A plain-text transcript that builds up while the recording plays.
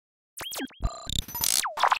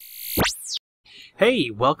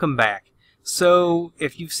Hey, welcome back. So,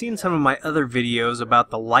 if you've seen some of my other videos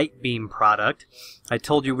about the LiteBeam product, I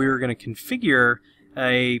told you we were going to configure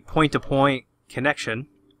a point-to-point connection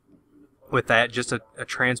with that, just a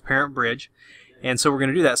transparent bridge. And so we're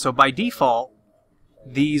going to do that. So by default,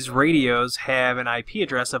 these radios have an IP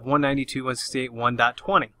address of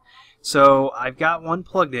 192.168.1.20. So I've got one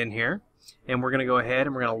plugged in here, and we're going to go ahead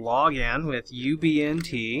and we're going to log in with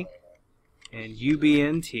UBNT and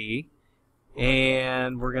UBNT.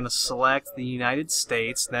 And we're going to select the United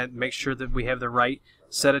States. That makes sure that we have the right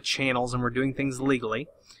set of channels and we're doing things legally.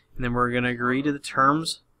 And then we're going to agree to the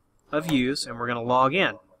terms of use and we're going to log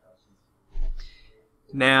in.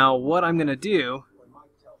 Now what I'm going to do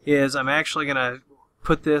is I'm actually going to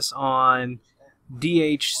put this on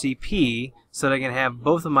dhcp so that I can have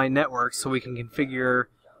both of my networks so we can configure,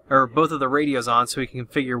 or both of the radios on so we can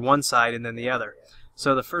configure one side and then the other.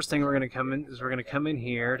 So the first thing we're going to come in is we're going to come in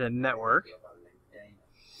here to network,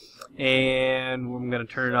 and I'm going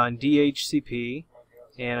to turn it on DHCP,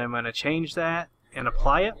 and I'm going to change that and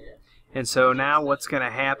apply it. And so now what's going to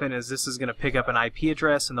happen is this is going to pick up an IP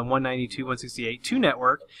address in the 192.168.2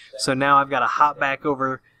 network. So now I've got to hop back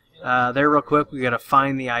over there real quick. We got to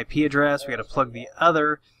find the IP address. We got to plug the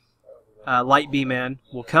other LiteBeam in.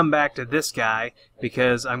 We'll come back to this guy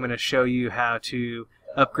because I'm going to show you how to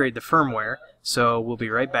upgrade the firmware. So we'll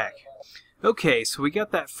be right back. Okay, so we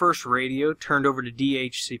got that first radio turned over to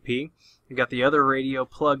DHCP. We got the other radio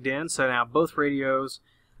plugged in. So now both radios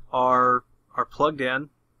are plugged in,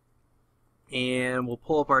 and we'll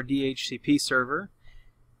pull up our DHCP server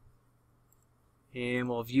and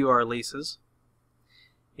we'll view our leases.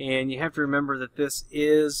 And you have to remember that this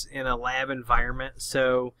is in a lab environment,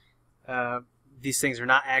 so these things are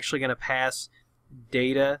not actually going to pass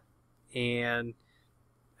data. And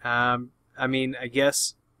I mean, I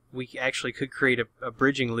guess we actually could create a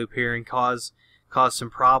bridging loop here and cause some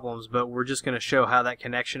problems, but we're just going to show how that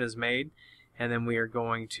connection is made, and then we are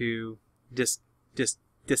going to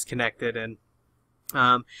disconnect it. And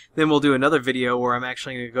then we'll do another video where I'm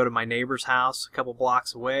actually going to go to my neighbor's house a couple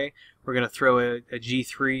blocks away. We're going to throw a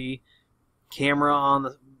G3 camera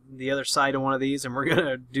on the other side of one of these, and we're going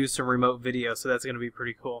to do some remote video, so that's going to be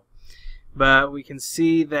pretty cool. But we can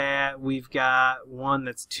see that we've got one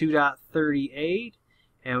that's 2.38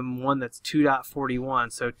 and one that's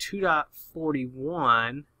 2.41. So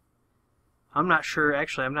 2.41, I'm not sure,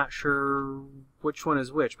 actually I'm not sure which one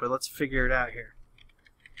is which, but let's figure it out here.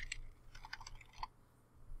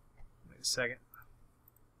 Wait a second.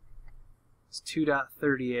 It's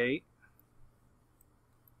 2.38.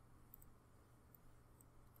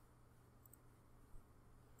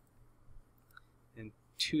 And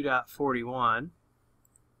 2.41.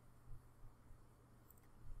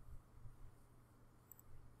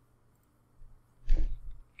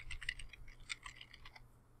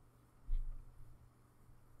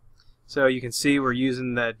 So you can see we're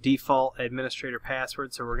using the default administrator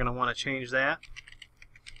password, so we're going to want to change that.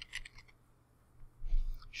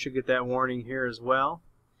 Should get that warning here as well.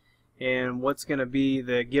 And what's going to be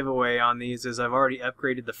the giveaway on these is I've already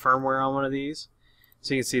upgraded the firmware on one of these.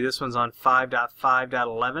 So you can see this one's on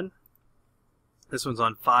 5.5.11. This one's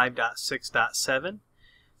on 5.6.7.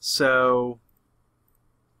 So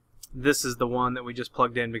this is the one that we just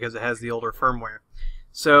plugged in because it has the older firmware.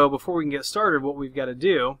 So before we can get started, what we've got to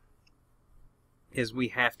do is we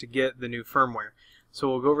have to get the new firmware. So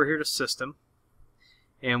we'll go over here to System,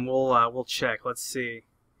 and we'll check. Let's see.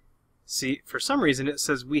 See, for some reason it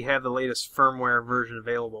says we have the latest firmware version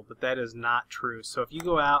available, but that is not true. So if you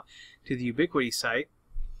go out to the Ubiquity site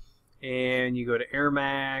and you go to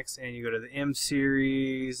AirMax and you go to the M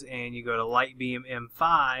series and you go to LiteBeam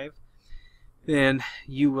M5, then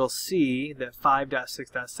you will see that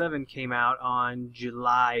 5.6.7 came out on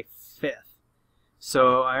July 5th.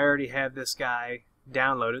 So I already have this guy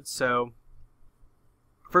downloaded. So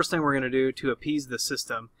first thing we're going to do to appease the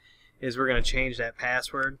system is we're going to change that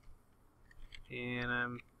password.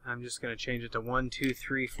 And I'm just going to change it to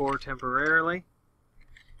 1234 temporarily.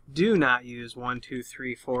 Do not use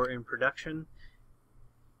 1234 in production.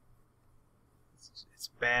 It's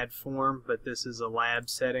bad form, but this is a lab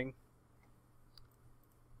setting.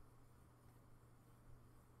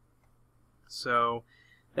 So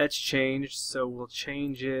that's changed, so we'll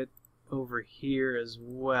change it over here as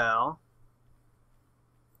well.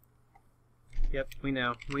 Yep, we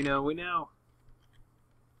know.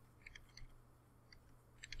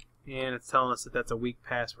 And it's telling us that that's a weak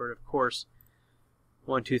password. Of course,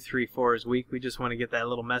 1234 is weak. We just want to get that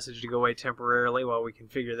little message to go away temporarily while we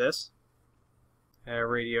configure this.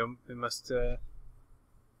 Radio, it must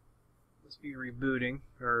be rebooting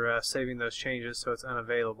or saving those changes, so it's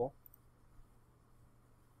unavailable.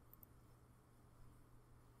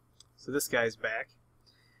 So this guy's back.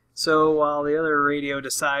 So while the other radio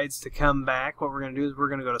decides to come back, what we're going to do is we're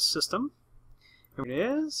going to go to System. Here it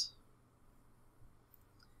is.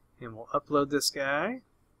 And we'll upload this guy.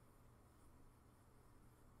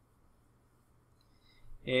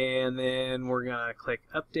 And then we're going to click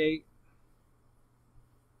Update.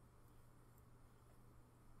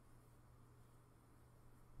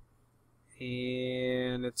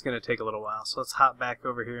 And it's going to take a little while. So let's hop back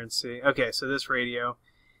over here and see. Okay, so this radio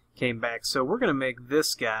came back. So we're going to make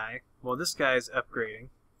this guy, well, this guy's updating.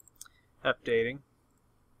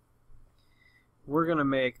 We're going to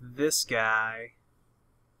make this guy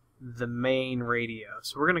the main radio.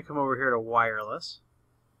 So we're going to come over here to wireless.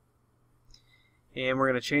 And we're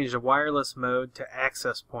going to change the wireless mode to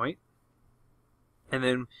access point. And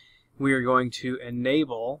then we are going to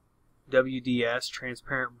enable WDS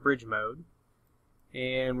transparent bridge mode.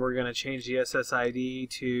 And we're going to change the SSID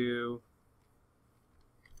to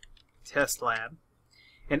test lab.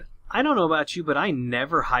 And I don't know about you, but I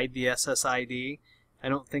never hide the SSID. I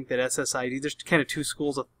don't think that SSID, there's kind of two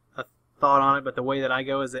schools of thought on it, but the way that I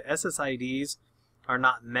go is that SSIDs are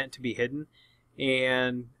not meant to be hidden.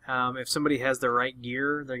 And if somebody has the right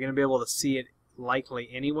gear, they're going to be able to see it likely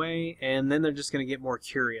anyway, and then they're just going to get more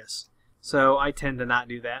curious. So I tend to not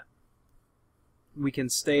do that. We can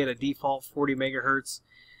stay at a default 40 megahertz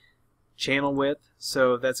channel width,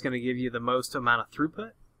 so that's going to give you the most amount of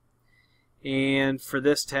throughput. And for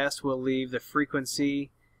this test, we'll leave the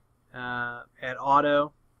frequency at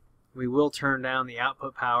auto. We will turn down the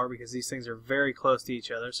output power because these things are very close to each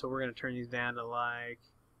other, so we're going to turn these down to like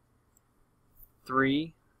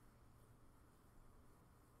 3.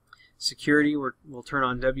 Security, we'll turn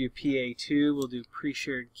on WPA2. We'll do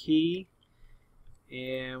pre-shared key.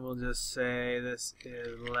 And we'll just say this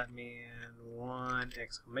is let me in 1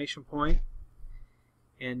 exclamation point.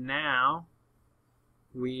 And now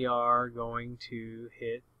we are going to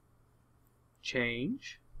hit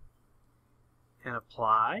change and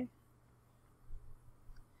apply.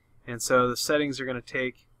 And so the settings are going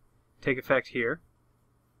to take effect here.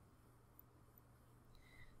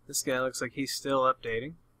 This guy looks like he's still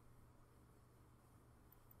updating.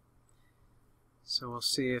 So we'll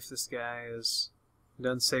see if this guy is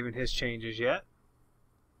done saving his changes yet.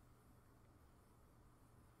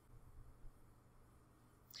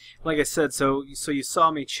 Like I said, so you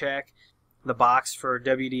saw me check the box for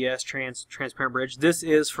WDS transparent bridge. This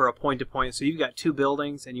is for a point-to-point. So you've got two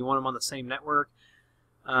buildings and you want them on the same network,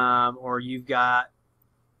 or you've got,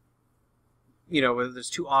 you know, whether there's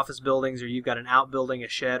two office buildings, or you've got an outbuilding, a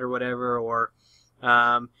shed, or whatever, or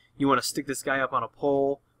you want to stick this guy up on a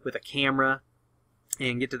pole with a camera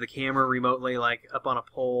and get to the camera remotely, like up on a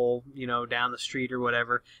pole, you know, down the street or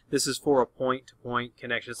whatever. This is for a point-to-point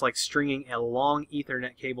connection. It's like stringing a long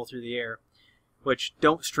Ethernet cable through the air, which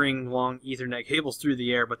don't string long Ethernet cables through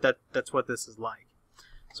the air, but that's what this is like.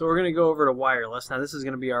 So we're going to go over to wireless. Now this is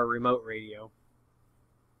going to be our remote radio.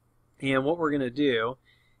 And what we're going to do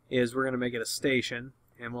is we're going to make it a station,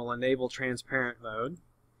 and we'll enable transparent mode.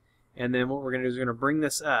 And then what we're going to do is we're going to bring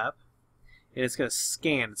this up, and it's going to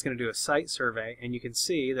scan. It's going to do a site survey, and you can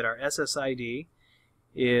see that our SSID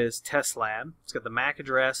is test lab. It's got the MAC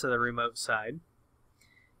address of the remote side.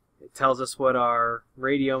 It tells us what our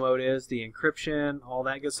radio mode is, the encryption, all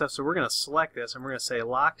that good stuff. So we're going to select this, and we're going to say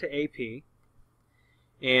lock to AP,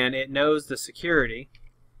 and it knows the security.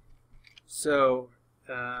 So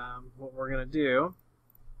what we're going to do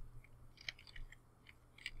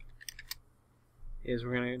is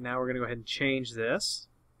we're going to go ahead and change this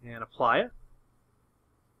and apply it.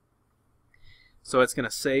 So it's going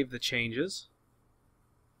to save the changes.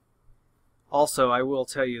 Also, I will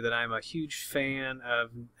tell you that I'm a huge fan of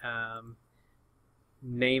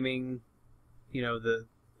naming, you know, the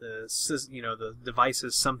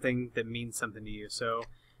devices something that means something to you. So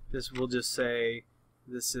this will just say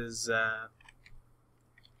this is the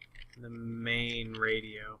main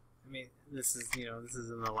radio. I mean, this is, you know, this is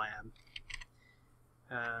in the lab.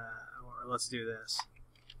 Or let's do this.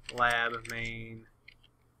 Lab main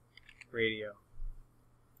radio.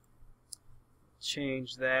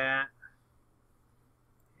 Change that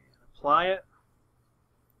and apply it.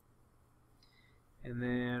 And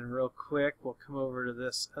then real quick we'll come over to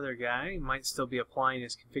this other guy. He might still be applying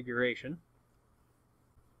his configuration.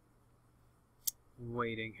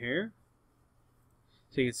 Waiting here.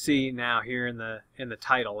 So you can see now here in the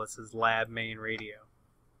title it says lab main radio.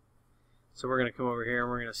 So we're going to come over here and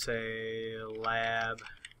we're going to say lab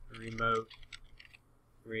remote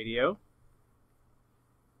radio.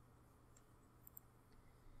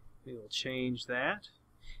 We will change that.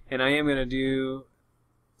 And I am going to do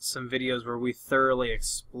some videos where we thoroughly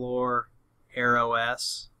explore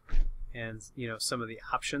airOS and some of the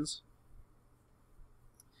options.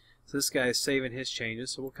 So this guy is saving his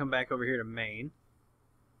changes, so we'll come back over here to main.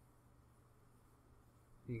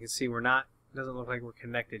 You can see doesn't look like we're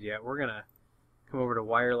connected yet. We're gonna come over to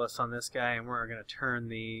wireless on this guy, and we're gonna turn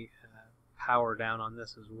the power down on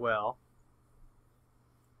this as well.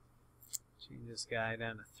 Change this guy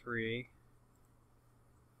down to 3.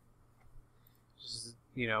 Just,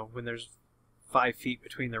 when there's 5 feet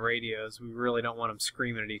between the radios, we really don't want them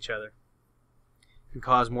screaming at each other. It can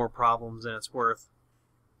cause more problems than it's worth.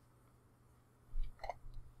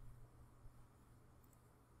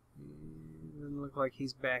 Doesn't look like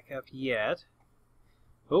he's back up yet.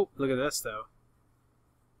 Oh, look at this though.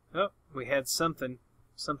 Oh, we had something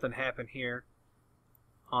happen here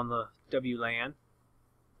on the WLAN.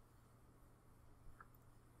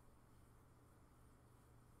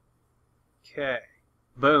 Okay,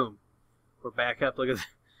 boom, we're back up. Look at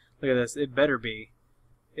this. It better be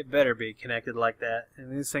connected like that.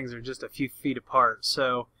 And these things are just a few feet apart.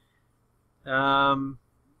 So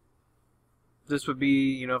this would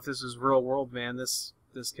be, if this was real world, man, this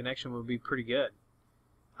connection would be pretty good.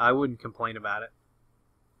 I wouldn't complain about it.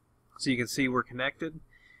 So you can see we're connected,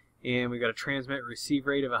 and we've got a transmit receive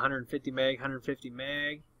rate of 150 meg, 150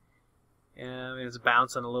 meg, and it's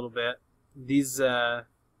bouncing a little bit. These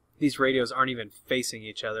radios aren't even facing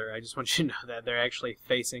each other. I just want you to know that they're actually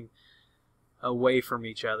facing away from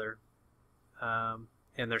each other, and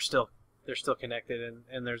they're still connected,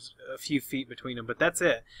 and there's a few feet between them. But that's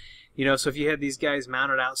it. So if you had these guys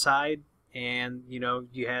mounted outside, and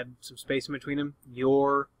you had some space in between them,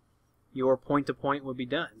 your point-to-point would be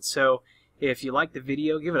done. So if you like the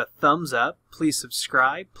video, give it a thumbs up. Please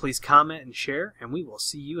subscribe. Please comment and share, and we will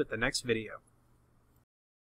see you at the next video.